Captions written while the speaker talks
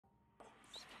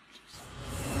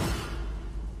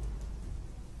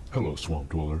Hello, Swamp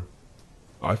Dweller.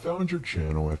 I found your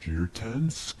channel after your 10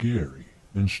 scary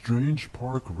and strange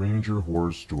Park Ranger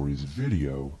Horror Stories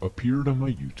video appeared on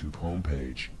my YouTube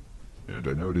homepage, and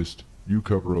I noticed you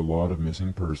cover a lot of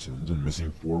missing persons and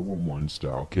missing 411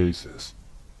 style cases.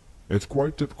 It's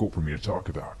quite difficult for me to talk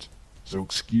about, so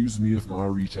excuse me if my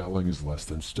retelling is less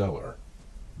than stellar,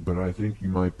 but I think you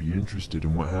might be interested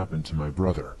in what happened to my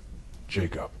brother,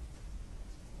 Jacob.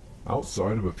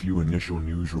 Outside of a few initial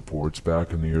news reports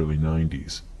back in the early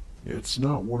 90s, it's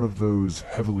not one of those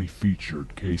heavily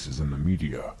featured cases in the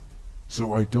media,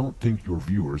 so I don't think your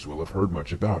viewers will have heard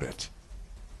much about it.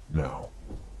 Now,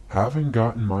 having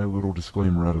gotten my little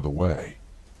disclaimer out of the way,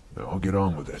 I'll get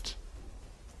on with it.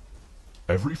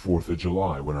 Every 4th of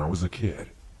July when I was a kid,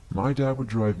 my dad would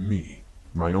drive me,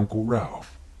 my Uncle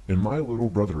Ralph, and my little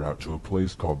brother out to a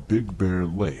place called Big Bear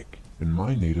Lake in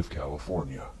my native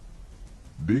California.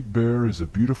 Big Bear is a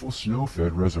beautiful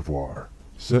snow-fed reservoir,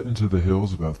 set into the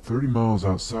hills about 30 miles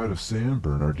outside of San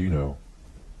Bernardino.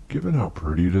 Given how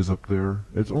pretty it is up there,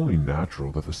 it's only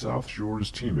natural that the South Shore is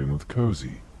teeming with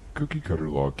cozy, cookie-cutter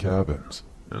log cabins,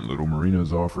 and little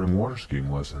marinas offering water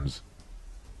skiing lessons.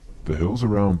 The hills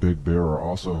around Big Bear are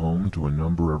also home to a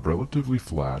number of relatively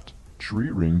flat,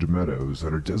 tree-ringed meadows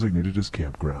that are designated as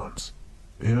campgrounds,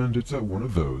 and it's at one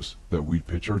of those that we'd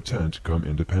pitch our tent come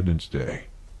Independence Day,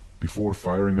 before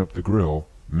firing up the grill,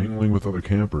 mingling with other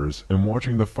campers, and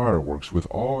watching the fireworks with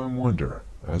awe and wonder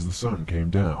as the sun came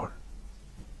down.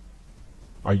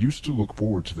 I used to look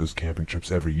forward to those camping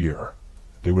trips every year.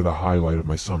 They were the highlight of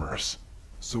my summers.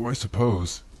 So I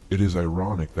suppose it is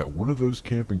ironic that one of those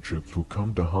camping trips will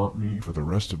come to haunt me for the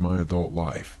rest of my adult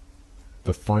life.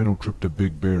 The final trip to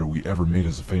Big Bear we ever made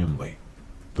as a family.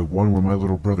 The one where my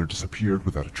little brother disappeared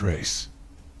without a trace.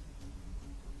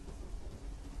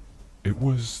 It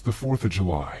was the 4th of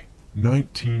July,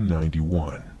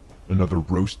 1991, another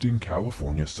roasting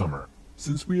California summer.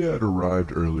 Since we had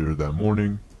arrived earlier that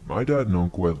morning, my dad and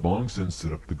uncle had long since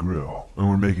set up the grill and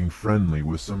were making friendly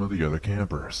with some of the other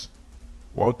campers,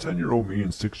 while 10-year-old me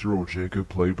and 6-year-old Jacob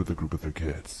played with a group of their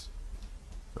kids.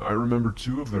 I remember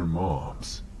 2 of their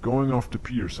moms going off to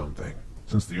pee or something,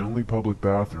 since the only public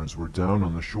bathrooms were down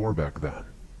on the shore back then,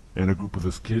 and a group of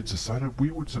us kids decided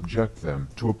we would subject them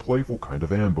to a playful kind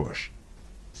of ambush.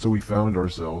 So we found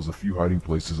ourselves a few hiding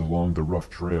places along the rough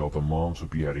trail the moms would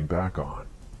be heading back on,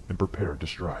 and prepared to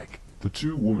strike. The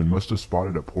 2 women must have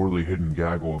spotted a poorly hidden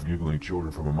gaggle of giggling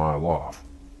children from a mile off,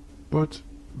 but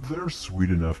they're sweet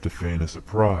enough to feign a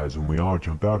surprise when we all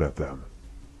jump out at them.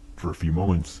 For a few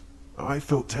moments, I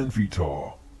felt 10 feet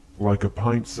tall, like a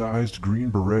pint-sized green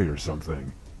beret or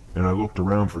something, and I looked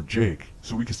around for Jake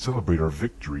so we could celebrate our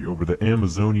victory over the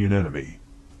Amazonian enemy.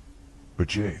 But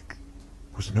Jake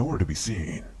was nowhere to be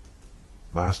seen.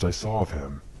 Last I saw of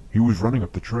him, he was running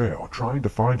up the trail, trying to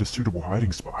find a suitable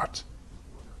hiding spot.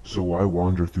 So I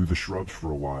wandered through the shrubs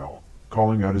for a while,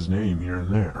 calling out his name here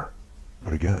and there.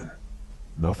 But again,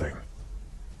 nothing.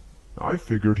 I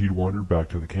figured he'd wandered back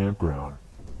to the campground,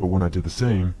 but when I did the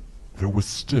same, there was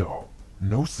still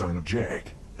no sign of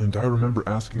Jake. And I remember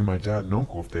asking my dad and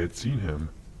uncle if they had seen him.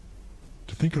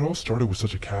 To think it all started with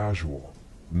such a casual,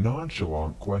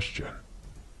 nonchalant question.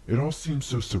 It all seems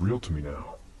so surreal to me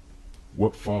now.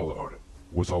 What followed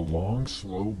was a long,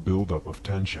 slow build-up of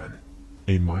tension,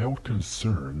 a mild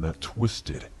concern that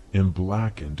twisted and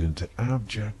blackened into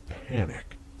abject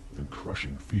panic and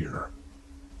crushing fear.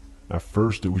 At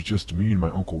first it was just me and my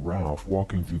Uncle Ralph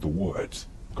walking through the woods,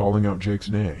 calling out Jake's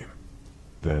name.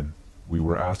 Then we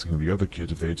were asking the other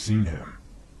kids if they had seen him.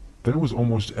 Then it was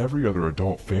almost every other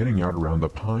adult fanning out around the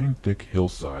pine-thick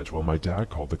hillsides while my dad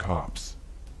called the cops.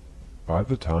 By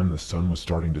the time the sun was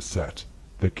starting to set,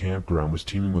 the campground was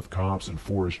teeming with cops and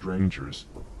forest rangers,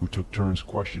 who took turns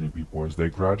questioning people as they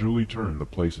gradually turned the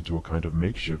place into a kind of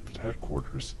makeshift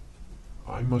headquarters.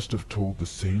 I must have told the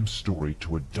same story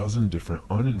to a dozen different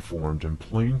uninformed and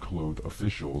plain-clothed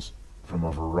officials from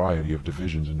a variety of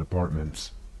divisions and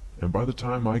departments. And by the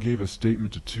time I gave a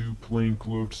statement to 2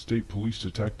 plain-clothed state police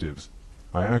detectives,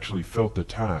 I actually felt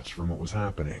detached from what was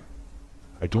happening.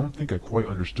 I don't think I quite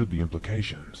understood the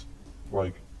implications.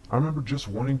 Like, I remember just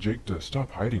wanting Jake to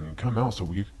stop hiding and come out so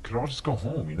we could all just go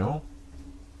home, you know?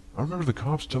 I remember the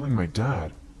cops telling my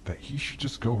dad that he should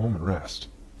just go home and rest,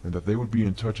 and that they would be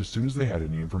in touch as soon as they had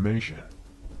any information.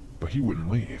 But he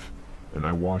wouldn't leave, and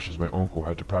I watched as my uncle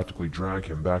had to practically drag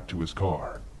him back to his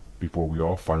car before we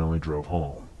all finally drove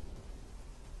home.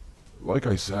 Like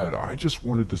I said, I just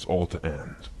wanted this all to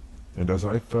end, and as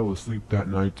I fell asleep that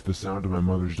night to the sound of my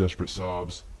mother's desperate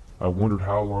sobs, I wondered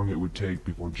how long it would take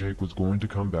before Jake was going to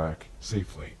come back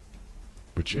safely.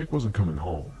 But Jake wasn't coming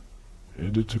home.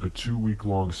 and it took a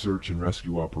 2-week-long search and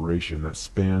rescue operation that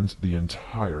spanned the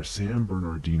entire San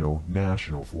Bernardino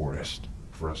National Forest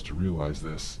for us to realize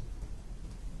this.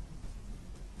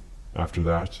 After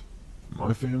that,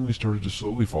 my family started to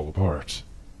slowly fall apart.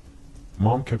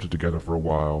 Mom kept it together for a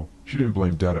while. She didn't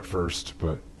blame Dad at first,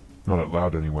 but not out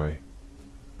loud anyway.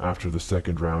 After the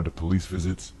second round of police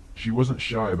visits, she wasn't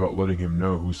shy about letting him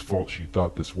know whose fault she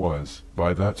thought this was.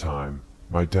 By that time,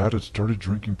 my dad had started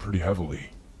drinking pretty heavily,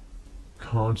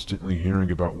 constantly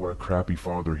hearing about what a crappy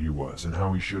father he was and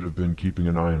how he should have been keeping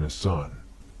an eye on his son.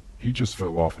 He just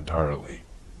fell off entirely.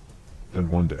 Then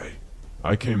one day,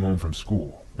 I came home from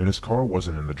school, and his car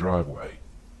wasn't in the driveway.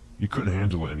 He couldn't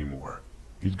handle it anymore.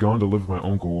 He'd gone to live with my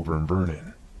uncle over in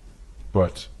Vernon.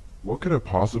 But what could have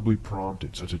possibly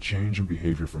prompted such a change in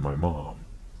behavior from my mom?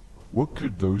 What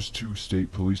could those two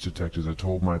state police detectives have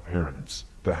told my parents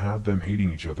that had them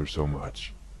hating each other so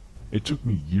much? It took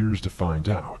me years to find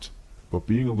out, but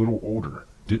being a little older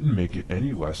didn't make it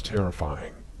any less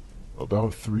terrifying.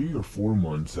 About 3 or 4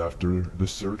 months after the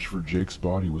search for Jake's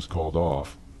body was called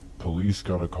off, police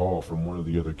got a call from one of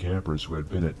the other campers who had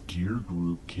been at Deer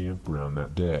Group Campground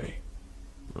that day.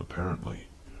 Apparently,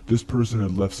 this person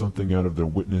had left something out of their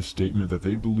witness statement that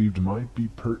they believed might be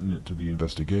pertinent to the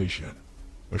investigation.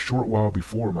 A short while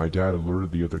before my dad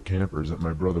alerted the other campers that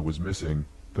my brother was missing,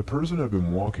 the person had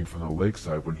been walking from the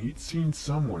lakeside when he'd seen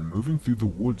someone moving through the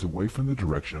woods away from the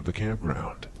direction of the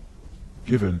campground.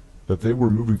 Given that they were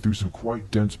moving through some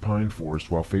quite dense pine forest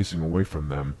while facing away from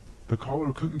them, the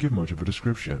caller couldn't give much of a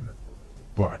description.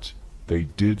 But they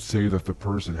did say that the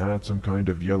person had some kind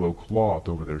of yellow cloth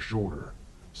over their shoulder.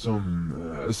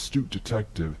 Some astute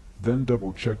detective then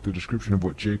double-checked the description of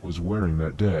what Jake was wearing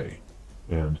that day,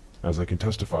 and, as I can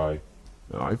testify,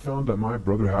 I found that my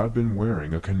brother had been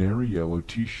wearing a canary yellow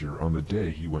t-shirt on the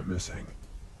day he went missing.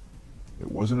 It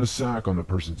wasn't a sack on the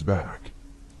person's back.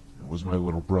 It was my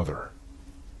little brother.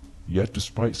 Yet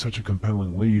despite such a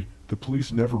compelling lead, the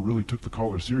police never really took the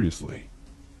caller seriously.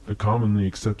 The commonly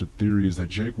accepted theory is that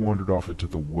Jake wandered off into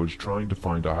the woods trying to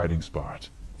find a hiding spot,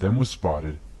 then was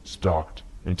spotted, stalked,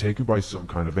 and taken by some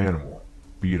kind of animal,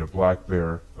 be it a black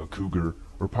bear, a cougar,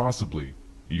 or possibly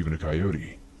even a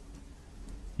coyote.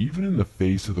 Even in the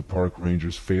face of the park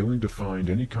rangers failing to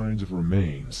find any kinds of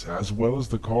remains, as well as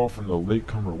the call from the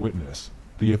latecomer witness,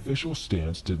 the official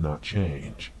stance did not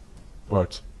change.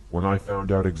 But when I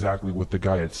found out exactly what the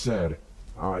guy had said,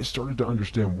 I started to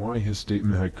understand why his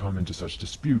statement had come into such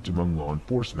dispute among law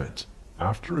enforcement.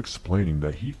 After explaining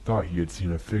that he thought he had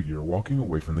seen a figure walking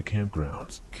away from the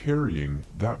campgrounds, carrying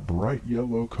that bright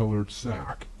yellow-colored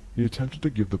sack, he attempted to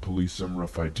give the police some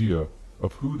rough idea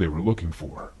of who they were looking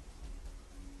for.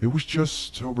 It was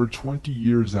just over 20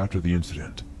 years after the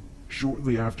incident,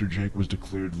 shortly after Jake was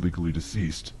declared legally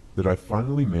deceased, that I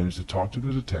finally managed to talk to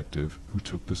the detective who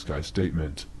took this guy's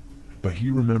statement. But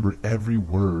he remembered every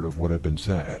word of what had been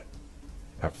said.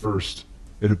 At first,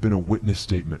 it had been a witness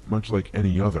statement much like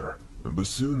any other, but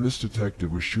soon this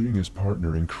detective was shooting his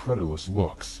partner incredulous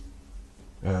looks,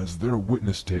 as their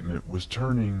witness statement was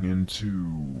turning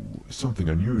into something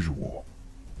unusual.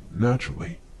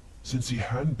 Naturally, since he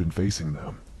hadn't been facing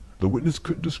them, the witness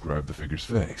couldn't describe the figure's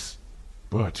face,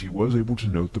 but he was able to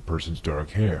note the person's dark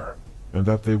hair, and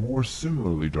that they wore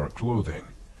similarly dark clothing,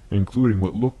 including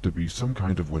what looked to be some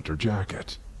kind of winter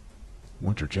jacket.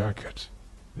 Winter jacket?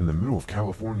 In the middle of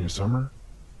California summer?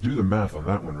 Do the math on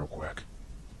that one real quick.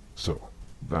 So,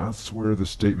 that's where the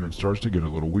statement starts to get a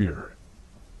little weird.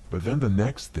 But then the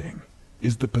next thing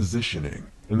is the positioning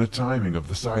and the timing of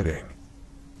the sighting.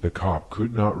 The cop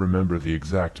could not remember the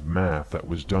exact math that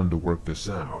was done to work this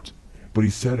out, but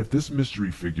he said if this mystery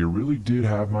figure really did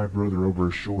have my brother over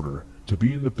his shoulder to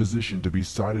be in the position to be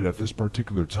sighted at this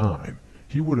particular time,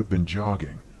 he would have been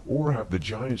jogging, or have the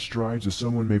giant strides of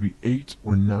someone maybe 8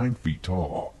 or 9 feet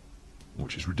tall.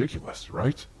 Which is ridiculous,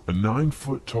 right? A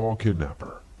 9-foot-tall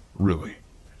kidnapper, really,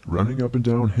 running up and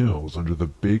down hills under the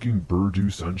baking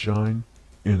Purdue sunshine,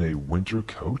 in a winter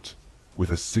coat, with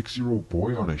a 6-year-old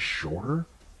boy on his shoulder?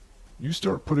 You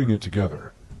start putting it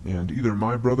together, and either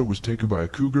my brother was taken by a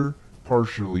cougar,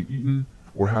 partially eaten,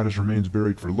 or had his remains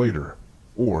buried for later,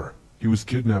 or he was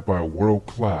kidnapped by a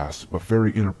world-class but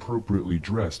very inappropriately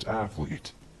dressed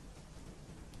athlete.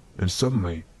 And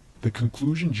suddenly, the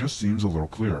conclusion just seems a little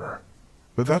clearer.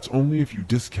 But that's only if you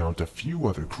discount a few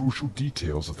other crucial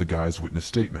details of the guy's witness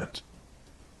statement.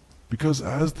 Because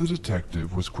as the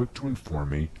detective was quick to inform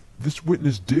me, this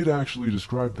witness did actually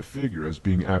describe the figure as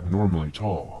being abnormally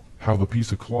tall. How the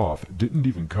piece of cloth didn't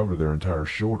even cover their entire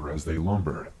shoulder as they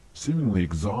lumbered, seemingly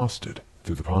exhausted,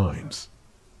 through the pines.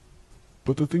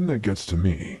 But the thing that gets to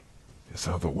me is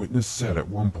how the witness said at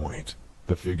one point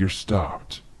the figure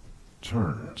stopped,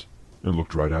 turned, and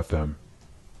looked right at them,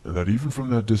 and that even from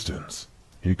that distance,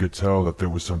 he could tell that there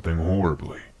was something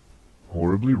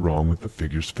horribly wrong with the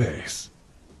figure's face.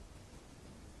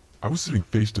 I was sitting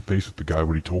face to face with the guy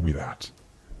when he told me that,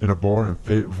 in a bar in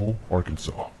Fayetteville,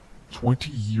 Arkansas,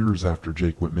 20 years after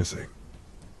Jake went missing.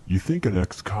 You think an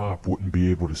ex-cop wouldn't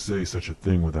be able to say such a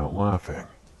thing without laughing,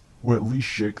 or at least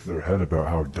shake their head about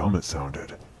how dumb it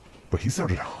sounded, but he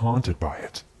sounded haunted by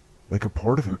it, like a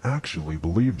part of him actually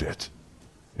believed it.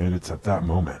 And it's at that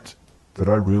moment that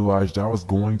I realized I was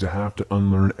going to have to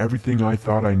unlearn everything I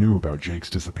thought I knew about Jake's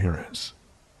disappearance.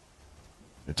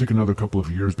 It took another couple of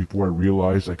years before I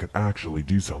realized I could actually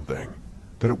do something,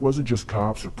 that it wasn't just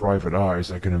cops or private eyes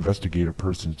that could investigate a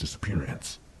person's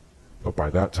disappearance. But by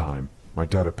that time, my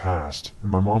dad had passed,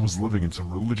 and my mom was living in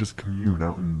some religious commune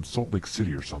out in Salt Lake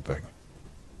City or something.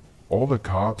 All the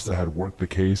cops that had worked the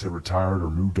case had retired or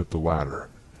moved up the ladder,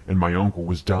 and my uncle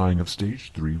was dying of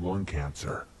stage 3 lung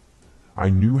cancer. I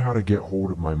knew how to get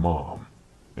hold of my mom,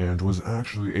 and was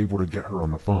actually able to get her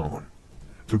on the phone.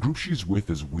 The group she's with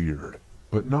is weird,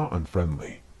 but not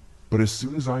unfriendly. But as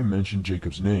soon as I mentioned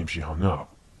Jacob's name, she hung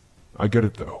up. I get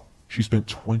it though. She spent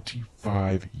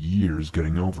 25 years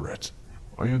getting over it.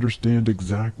 I understand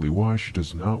exactly why she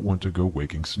does not want to go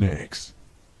waking snakes.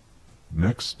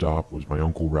 Next stop was my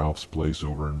Uncle Ralph's place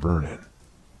over in Vernon.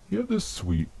 He had this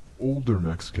sweet, older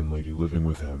Mexican lady living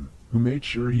with him, who made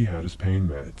sure he had his pain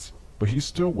meds, but he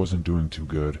still wasn't doing too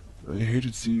good. I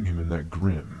hated seeing him in that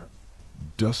grim,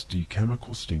 dusty,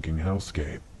 chemical-stinking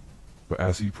hellscape. But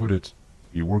as he put it,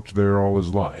 he worked there all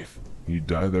his life. He'd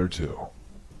die there too.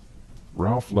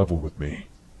 Ralph leveled with me.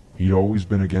 He'd always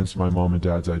been against my mom and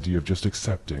dad's idea of just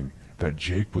accepting that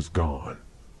Jake was gone.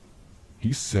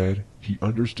 He said he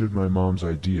understood my mom's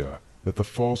idea that the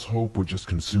false hope would just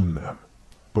consume them,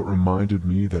 but reminded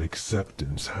me that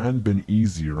acceptance hadn't been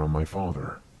easier on my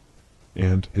father,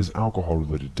 and his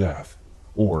alcohol-related death,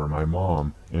 or my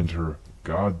mom and her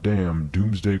goddamn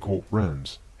doomsday cult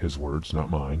friends, his words, not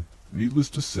mine. Needless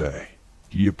to say,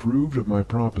 he approved of my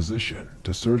proposition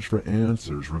to search for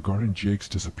answers regarding Jake's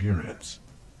disappearance.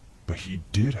 But he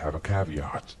did have a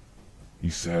caveat. He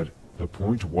said the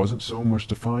point wasn't so much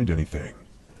to find anything.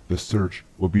 The search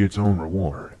would be its own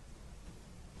reward.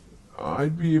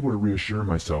 I'd be able to reassure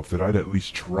myself that I'd at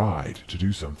least tried to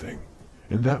do something,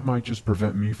 and that might just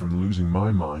prevent me from losing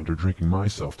my mind or drinking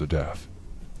myself to death.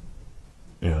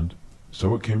 And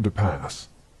so it came to pass.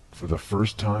 For the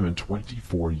first time in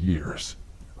 24 years,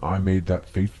 I made that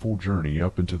fateful journey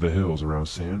up into the hills around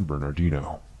San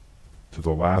Bernardino, to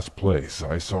the last place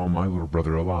I saw my little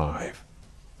brother alive,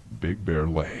 Big Bear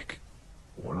Lake.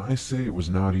 When I say it was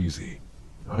not easy,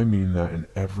 I mean that in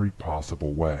every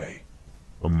possible way.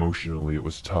 Emotionally it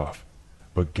was tough,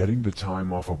 but getting the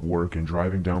time off of work and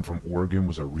driving down from Oregon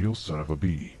was a real son of a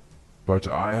bee. But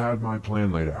I had my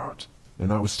plan laid out,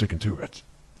 and I was sticking to it.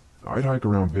 I'd hike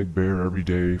around Big Bear every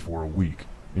day for a week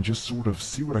and just sort of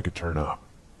see what I could turn up.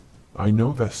 I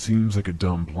know that seems like a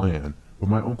dumb plan, but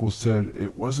my uncle said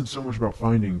it wasn't so much about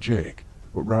finding Jake,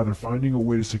 but rather finding a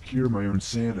way to secure my own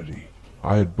sanity.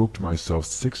 I had booked myself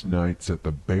 6 nights at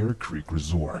the Bear Creek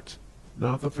Resort.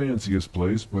 Not the fanciest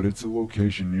place, but it's a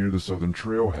location near the southern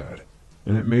trailhead,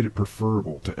 and it made it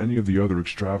preferable to any of the other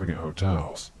extravagant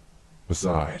hotels.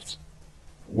 Besides,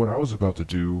 what I was about to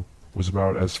do was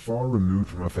about as far removed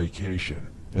from a vacation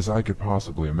as I could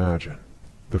possibly imagine.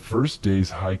 The first day's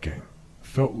hiking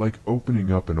felt like opening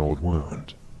up an old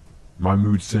wound. My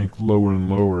mood sank lower and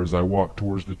lower as I walked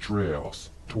towards the trails,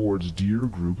 towards Deer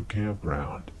Group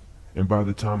Campground, and by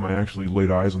the time I actually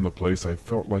laid eyes on the place I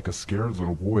felt like a scared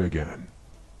little boy again.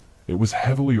 It was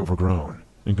heavily overgrown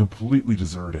and completely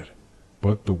deserted,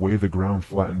 but the way the ground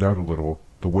flattened out a little,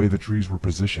 the way the trees were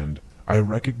positioned, I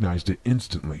recognized it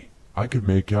instantly. I could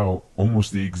make out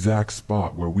almost the exact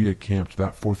spot where we had camped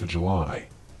that 4th of July.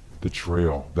 The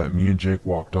trail that me and Jake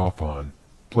walked off on.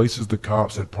 Places the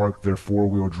cops had parked their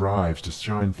 4-wheel drives to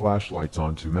shine flashlights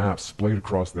onto, maps splayed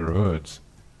across their hoods.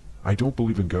 I don't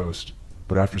believe in ghosts,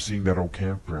 but after seeing that old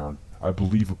campground, I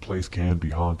believe a place can be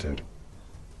haunted.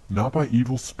 Not by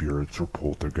evil spirits or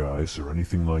poltergeists or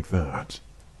anything like that,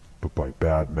 but by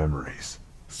bad memories,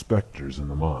 specters in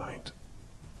the mind.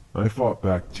 I fought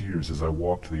back tears as I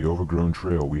walked the overgrown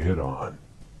trail we hit on,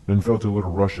 then felt a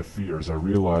little rush of fear as I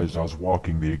realized I was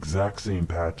walking the exact same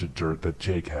patch of dirt that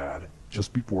Jake had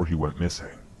just before he went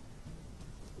missing.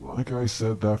 Like I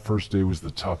said, that first day was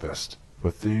the toughest,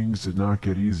 but things did not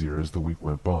get easier as the week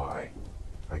went by.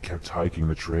 I kept hiking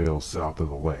the trails south of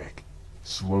the lake,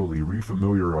 slowly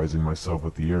refamiliarizing myself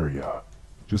with the area,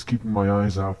 just keeping my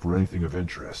eyes out for anything of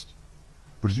interest.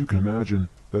 But as you can imagine,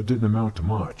 that didn't amount to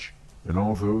much. and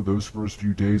although those first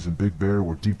few days in Big Bear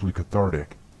were deeply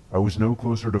cathartic, I was no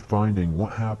closer to finding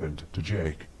what happened to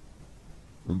Jake.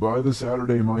 By the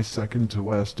Saturday, my second to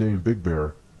last day in Big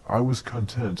Bear, I was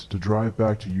content to drive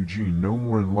back to Eugene no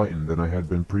more enlightened than I had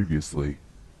been previously.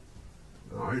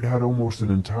 I'd had almost an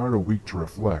entire week to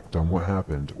reflect on what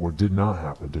happened or did not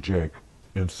happen to Jake,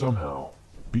 and somehow,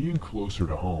 being closer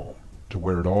to home, to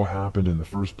where it all happened in the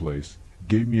first place,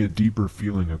 gave me a deeper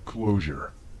feeling of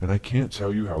closure, and I can't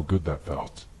tell you how good that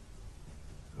felt.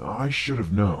 I should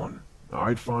have known.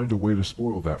 I'd find a way to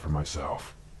spoil that for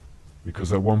myself.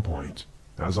 Because at one point,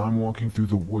 as I'm walking through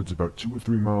the woods about 2 or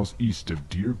 3 miles east of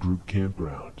Deer Group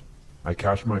Campground, I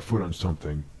catch my foot on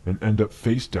something and end up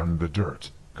face down in the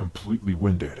dirt, completely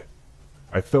winded.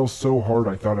 I fell so hard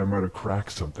I thought I might have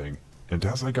cracked something, and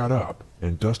as I got up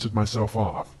and dusted myself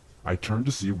off, I turned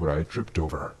to see what I had tripped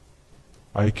over.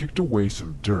 I had kicked away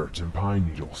some dirt and pine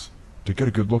needles to get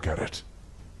a good look at it,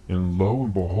 and lo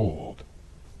and behold,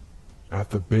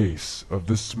 at the base of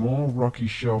this small rocky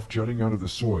shelf jutting out of the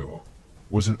soil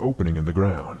was an opening in the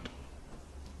ground.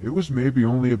 It was maybe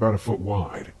only about a foot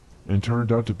wide, and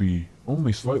turned out to be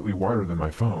only slightly wider than my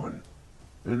phone,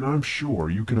 and I'm sure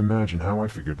you can imagine how I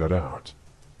figured that out.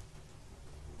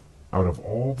 Out of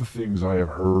all the things I have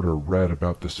heard or read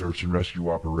about the search and rescue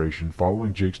operation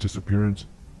following Jake's disappearance,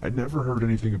 I'd never heard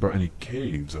anything about any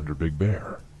caves under Big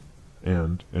Bear,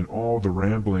 and in all the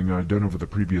rambling I'd done over the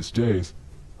previous days,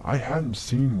 I hadn't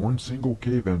seen one single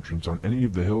cave entrance on any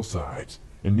of the hillsides,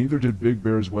 and neither did Big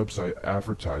Bear's website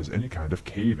advertise any kind of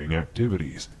caving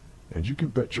activities, and you can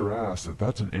bet your ass that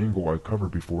that's an angle I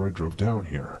covered before I drove down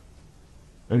here.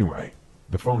 Anyway,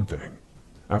 the phone thing.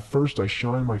 At first I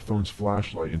shined my phone's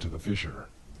flashlight into the fissure,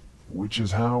 which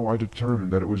is how I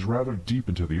determined that it was rather deep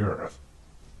into the earth.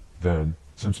 Then,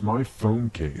 since my phone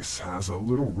case has a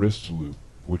little wrist loop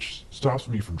which stops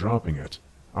me from dropping it,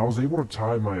 I was able to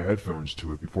tie my headphones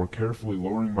to it before carefully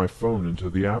lowering my phone into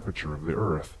the aperture of the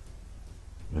earth.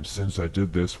 And since I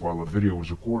did this while a video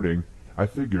was recording, I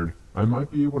figured I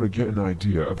might be able to get an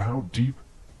idea of how deep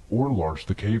or large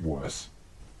the cave was.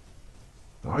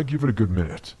 I give it a good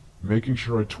minute, making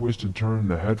sure I twist and turn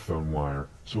the headphone wire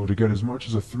so to get as much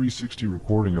as a 360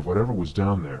 recording of whatever was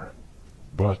down there.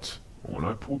 But when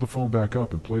I pull the phone back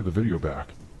up and play the video back,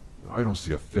 I don't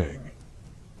see a thing.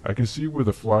 I can see where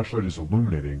the flashlight is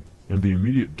illuminating and the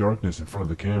immediate darkness in front of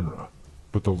the camera,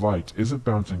 but the light isn't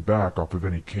bouncing back off of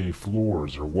any cave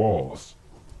floors or walls.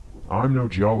 I'm no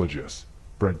geologist,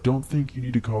 but I don't think you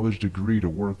need a college degree to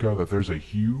work out that there's a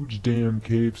huge damn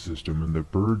cave system in the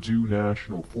Purdue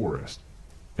National Forest,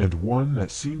 and one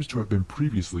that seems to have been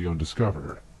previously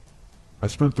undiscovered. I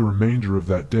spent the remainder of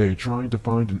that day trying to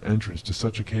find an entrance to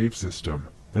such a cave system,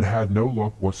 and had no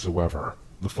luck whatsoever.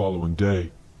 The following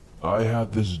day, I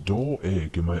had this dull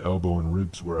ache in my elbow and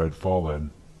ribs where I'd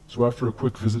fallen, so after a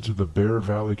quick visit to the Bear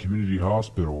Valley Community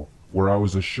Hospital, where I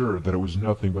was assured that it was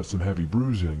nothing but some heavy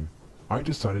bruising, I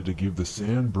decided to give the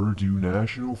San Bernardino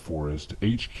National Forest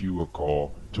HQ a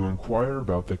call to inquire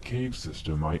about the cave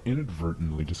system I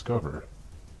inadvertently discovered.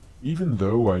 Even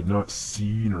though I'd not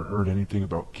seen or heard anything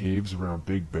about caves around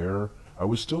Big Bear, I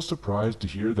was still surprised to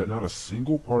hear that not a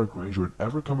single park ranger had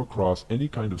ever come across any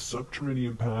kind of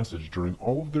subterranean passage during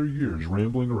all of their years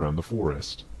rambling around the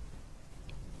forest.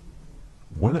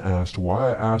 When asked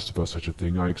why I asked about such a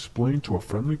thing, I explained to a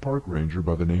friendly park ranger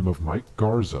by the name of Mike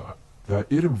Garza that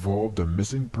it involved a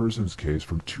missing persons case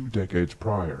from 2 decades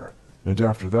prior, and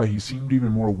after that he seemed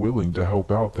even more willing to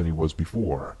help out than he was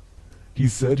before. He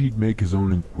said he'd make his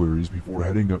own inquiries before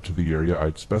heading up to the area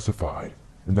I'd specified,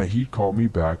 and that he'd call me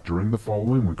back during the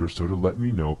following week or so to let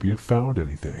me know if he had found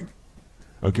anything.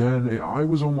 Again, I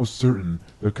was almost certain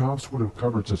the cops would have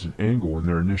covered such an angle in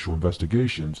their initial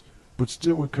investigations, but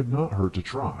still it could not hurt to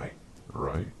try,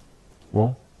 right?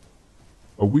 Well,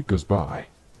 a week goes by,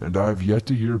 and I've yet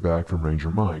to hear back from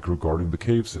Ranger Mike regarding the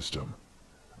cave system.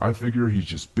 I figure he's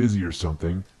just busy or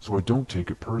something, so I don't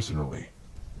take it personally.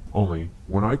 Only,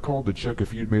 when I called to check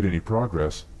if he had made any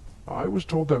progress, I was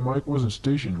told that Mike wasn't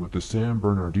stationed with the San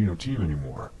Bernardino team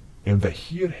anymore, and that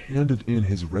he had handed in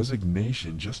his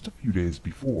resignation just a few days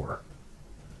before.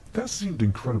 That seemed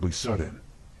incredibly sudden,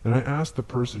 and I asked the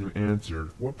person who answered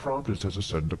what prompted such a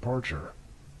sudden departure.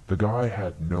 The guy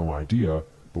had no idea,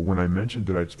 but when I mentioned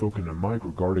that I'd spoken to Mike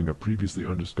regarding a previously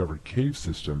undiscovered cave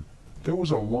system, there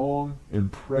was a long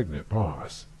and pregnant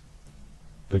pause.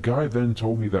 The guy then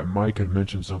told me that Mike had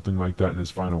mentioned something like that in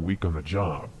his final week on the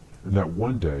job, and that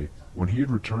one day, when he had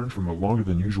returned from a longer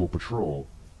than usual patrol,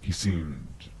 he seemed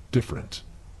different.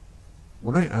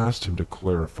 When I asked him to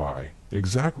clarify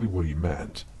exactly what he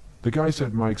meant, the guy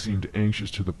said Mike seemed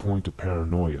anxious to the point of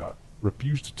paranoia,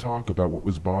 refused to talk about what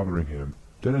was bothering him,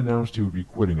 then announced he would be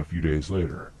quitting a few days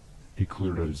later. He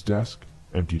cleared out his desk,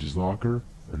 emptied his locker,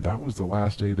 and that was the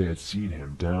last day they had seen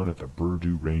him down at the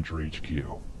Purdue Ranger HQ.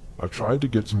 I've tried to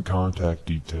get some contact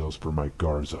details for Mike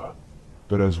Garza,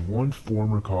 but as one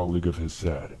former colleague of his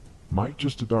said, Mike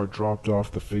just about dropped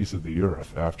off the face of the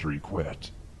earth after he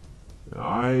quit.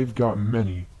 I've got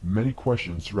many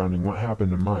questions surrounding what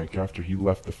happened to Mike after he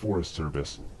left the Forest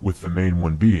Service, with the main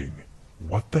one being,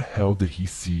 what the hell did he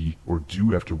see or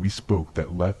do after we spoke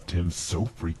that left him so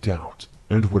freaked out?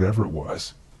 And whatever it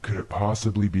was, could it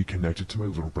possibly be connected to my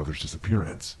little brother's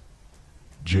disappearance?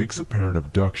 Jake's apparent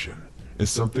abduction is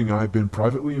something I've been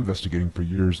privately investigating for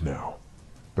years now,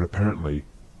 but apparently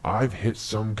I've hit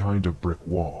some kind of brick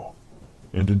wall.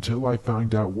 And until I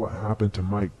find out what happened to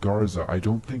Mike Garza, I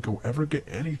don't think I'll ever get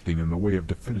anything in the way of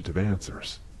definitive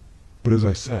answers. But as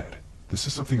I said, this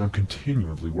is something I'm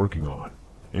continually working on,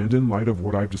 and in light of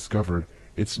what I've discovered,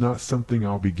 it's not something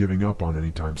I'll be giving up on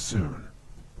anytime soon.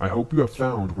 I hope you have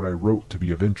found what I wrote to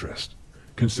be of interest,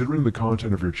 considering the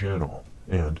content of your channel,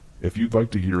 and if you'd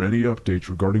like to hear any updates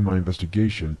regarding my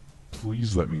investigation,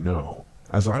 please let me know,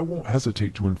 as I won't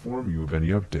hesitate to inform you of any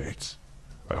updates.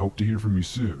 I hope to hear from you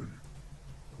soon.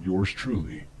 Yours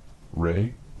truly,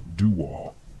 Ray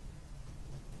Duwall.